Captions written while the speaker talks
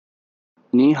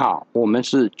你好，我们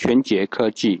是全杰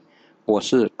科技，我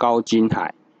是高金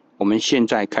海，我们现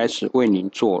在开始为您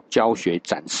做教学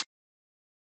展示。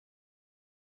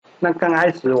那刚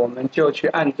开始我们就去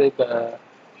按这个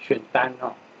选单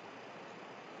哦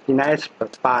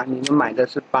 ，Design-Expert 8，你们买的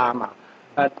是8嘛，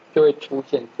那就会出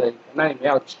现这个，那你们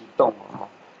要启动哦，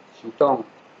启动，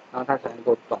然后它才能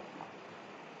够动。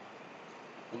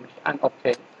我们按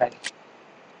OK 开始。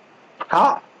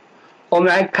好，我们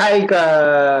来开一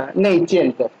个内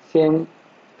建的，先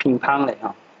品汤嘞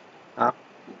哈，啊，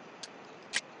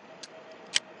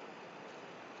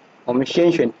我们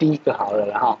先选第一个好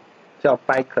了哈，叫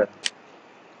Biker。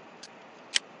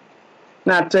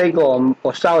那这个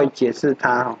我稍微解释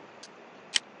它哈，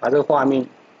把这个画面。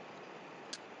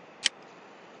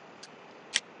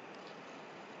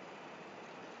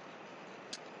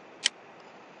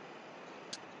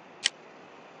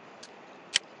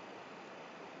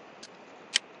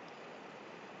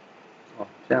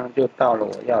这样就到了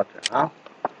我要的啊。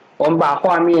我们把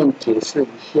画面解释一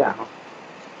下哈，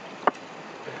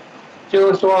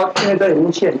就是说，因为这已经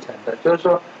现成的，就是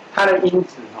说它的因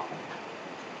子哈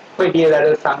会列在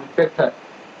这上面 ，vector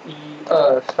 1、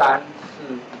2、3、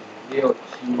4、5、6、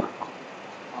7嘛哈，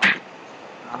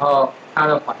然后它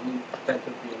的反应在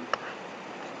这边，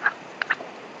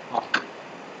好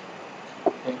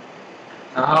 ，OK，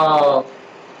 然后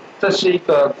这是一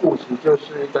个故事，就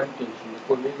是一个很典型的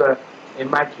故事，一个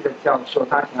MIT 的教授，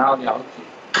他想要了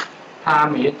解，他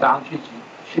每天早上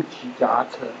去骑脚踏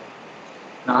车，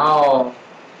然后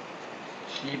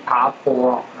骑爬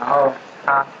坡，然后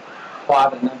他花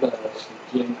的那个时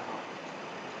间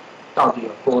到底有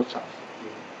多少时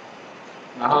间？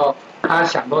然后他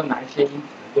想过哪一些因子，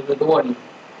就是如果你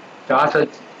脚踏车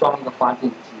装一个发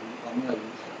电机，有没有影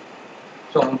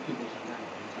响？所以我们并不想让有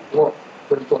影响，不过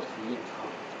就是做实验啊。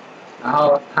然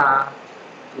后他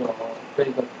有这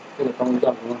个东西叫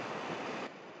什么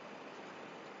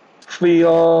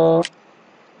 ？Fuel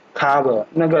cover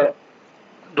那个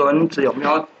轮子有没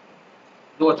有？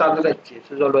如果照这个解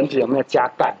释说轮子有没有加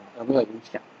盖，有没有影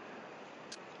响？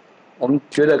我们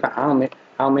觉得好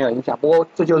像没有影响，不过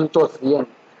这就是做实验，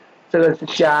这个是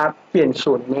加变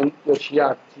数，里面又需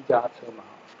要骑脚踏车嘛，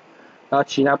然后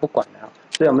其他不管了，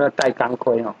这有没有带钢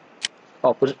盔哦？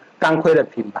哦，不是，钢盔的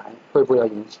品牌会不会有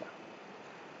影响？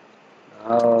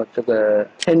然后这个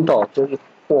handle 就是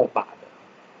握把的，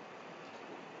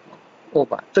握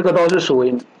把这个都是属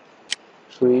于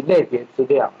类别资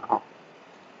料哈。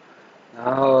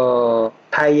然后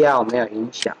胎压有没有影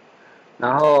响？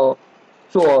然后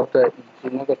坐的椅子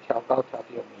那个调高调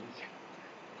低有没有影响？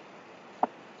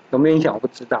有没有影响我不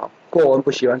知道，不过我们不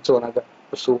喜欢坐那个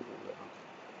不舒服的。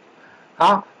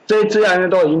好，这些资料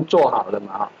都已经做好了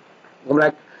嘛哈，我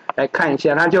们来看一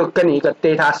下，他就跟你一个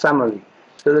data summary，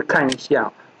 就是看一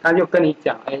下，他就跟你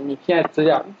讲，哎，你现在资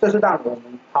料，这是让我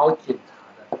们好检查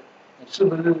的，你是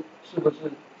不是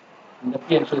你的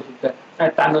变数是不是在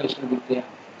单位是不是这样？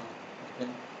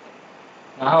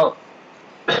然后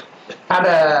它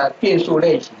的变数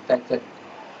类型在这里，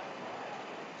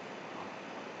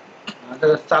然后这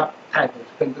个 subtype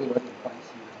跟这个有点关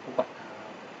系，不管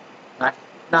它。来，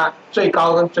那最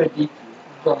高跟最低值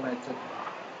用在这里。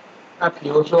那比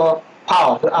如说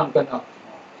power 是 on 跟 off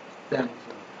这样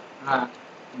子，啊，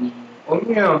因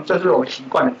为这是我们习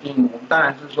惯的定义，我们当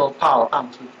然是说 power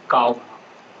on 是高嘛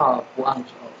 ，power 不 on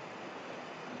之后，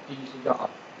低是叫 off，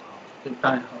 这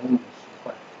当然和我们习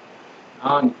惯。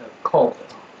然后你的 code，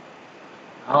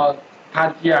 然后他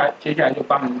接下来就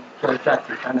帮你做一下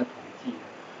简单的统计，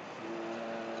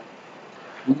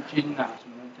平均啊什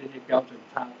么这些标准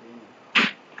差给你。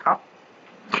好，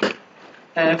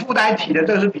附带题的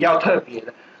这个是比较特别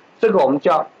的，这个我们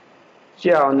叫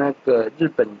那个日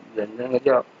本人那个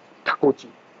叫 Taguchi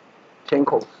浅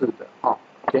口式的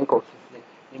浅口式实验，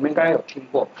你们应该有听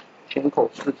过浅口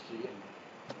式实验，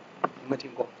有没有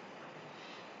听过？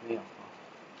没有。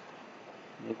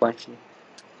没关系，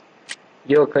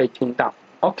以后可以听到。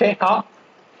OK， 好，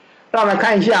那我们来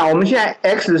看一下，我们现在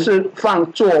X 是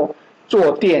放坐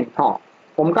垫哈，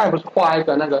我们刚才不是画一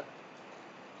个那个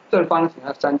正方形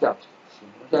和三角形，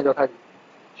我现在就开始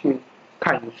去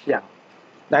看一下，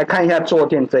来看一下坐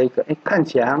垫这一个，哎，看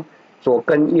起来左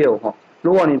跟右哈，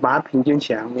如果你把它平均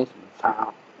起来没什么差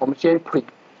啊。我们先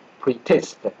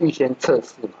pre-test 预先测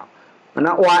试嘛，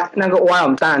那 Y 我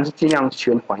们当然是尽量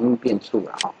选反应变数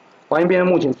了哈。反应变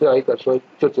数目前只有一个，所以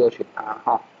就只有选它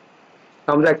哈。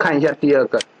那我们再看一下第二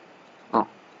个，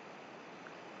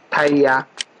胎压，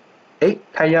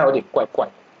胎压有点怪怪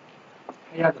的，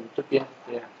胎压怎么这边是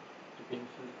这样，这边是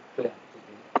这样，这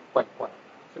边怪怪的，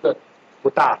这个不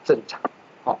大正常，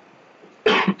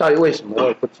到底为什么我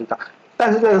也不知道。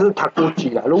但是这个是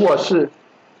Taguchi啦，如果是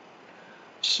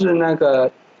是那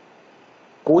个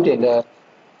古典的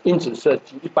因子设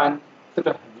计，一般这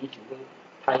个很明显就是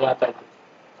胎压在这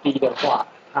低的话，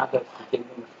它的时间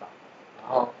那么少，然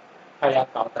后胎压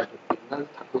高在这边，但是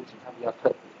它估计它比较特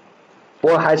别，不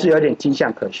过还是有点迹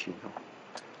象可循哦。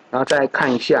然后再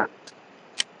看一下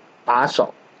把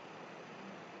手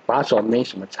没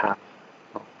什么差，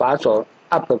把手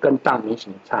up 跟 down 没什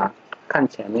么差，看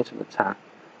起来没什么差。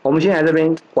我们现在这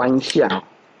边玩一下哦，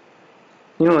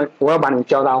因为我要把你们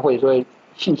教到会，所以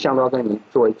细项都要跟你们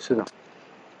做一次哦。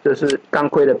这是钢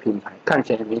盔的品牌，看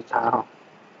起来没差哈。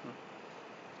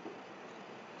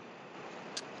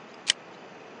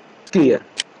gear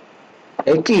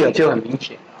就很明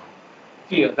显了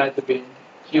，gear 在这边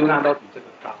几乎它都比这个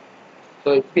高，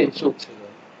所以变速齿轮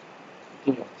一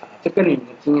定有差，这跟你们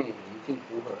的经验也一定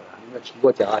符合了，你们骑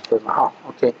过脚踏车嘛哈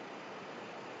 ，OK，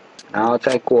 然后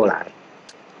再过来，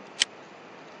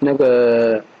那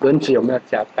个轮子有没有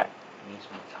加盖？没什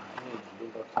么差，因为两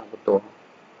边都差不多。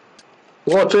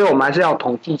不过最后我们还是要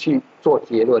统计去做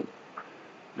结论，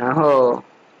然后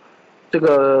这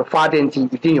个发电机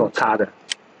一定有差的，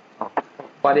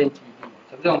发电机一定有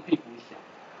差，这种屁股小。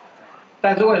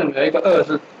但是为什么有一个2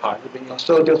是跑来这边？有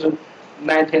时候就是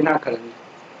那一天他可能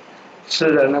吃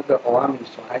了那个欧阿米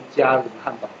索，还加了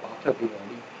汉堡包，特别有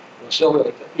力。有时候会有1-2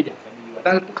个例外，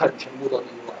但是不可能全部都例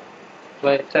外。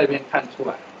所以在这边看出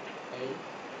来，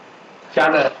加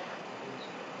了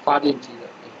发电机的，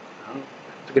然后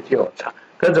这个就有差。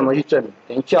可是怎么去证明？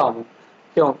等一下我们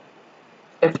用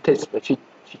F-test 去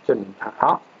证明它。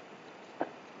好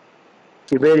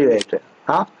 ，evaluate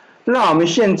好，那我们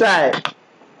现在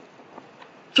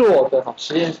做的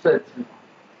实验设计，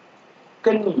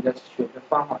跟你的选的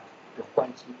方法有关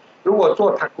系。如果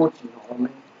做Taguchi，我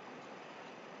们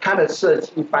它的设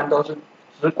计一般都是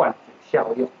只管主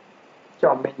效用，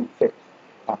叫 main effect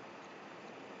啊。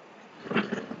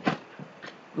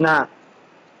那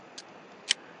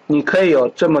你可以有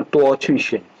这么多去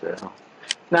选择哈。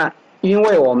那因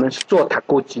为我们是做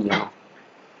Taguchi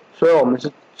所以我们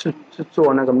是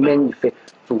做那个 main effect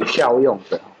主效用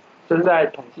的这是在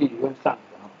统计理论上的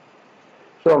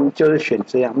所以我们就是选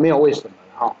这样，没有为什么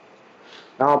了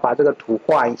然后把这个图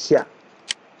画一下，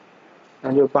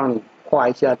那就帮你画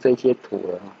一下这些图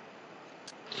了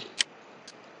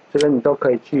这个你都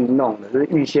可以去弄的，就是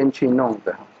预先去弄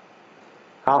的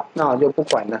好，那我就不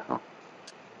管了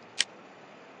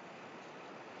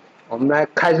我们来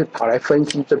开始跑来分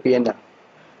析这边的，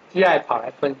接下来跑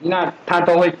来分析，那他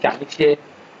都会讲一些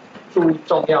注意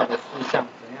重要的事项，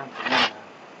怎样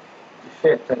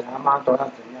effect model 要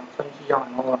怎样，分析要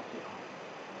怎么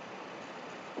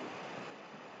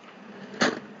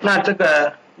那这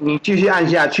个你继续按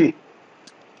下去，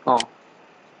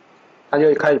它就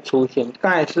会开始出现。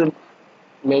刚才是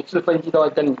每次分析都会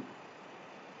跟你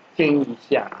建议一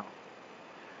下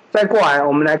再过来，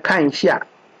我们来看一下，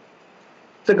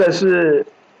这个是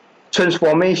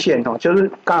transformation 就是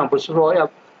刚刚不是说要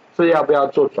不要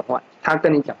做转换，他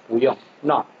跟你讲不用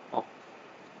no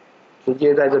直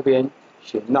接在这边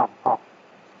写 no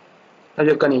他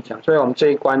就跟你讲，所以我们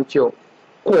这一关就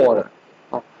过了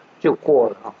就过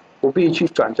了不必去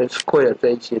转成 square 这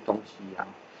一些东西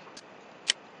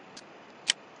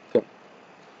对，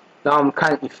然后我们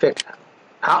看 effect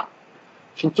好，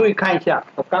请注意看一下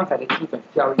我刚才的基本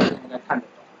教育，应该看得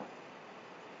懂。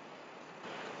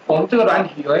我们这个软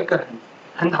体有一个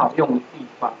很好用的地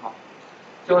方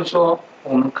就是说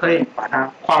我们可以把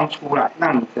它框出来，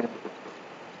让你的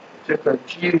这个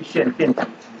几率线变成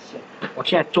直线。我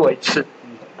现在做一次，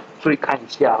你注意看一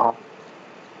下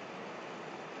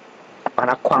把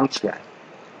它框起来。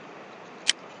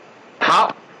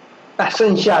好，那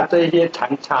剩下这些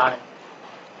残差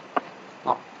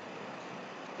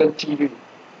跟几率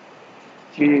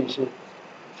是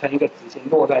成一个直线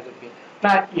落在这边。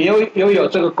那也有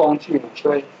这个工具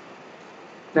所以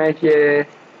那些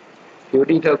比如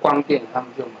立特光电他们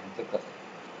就买这个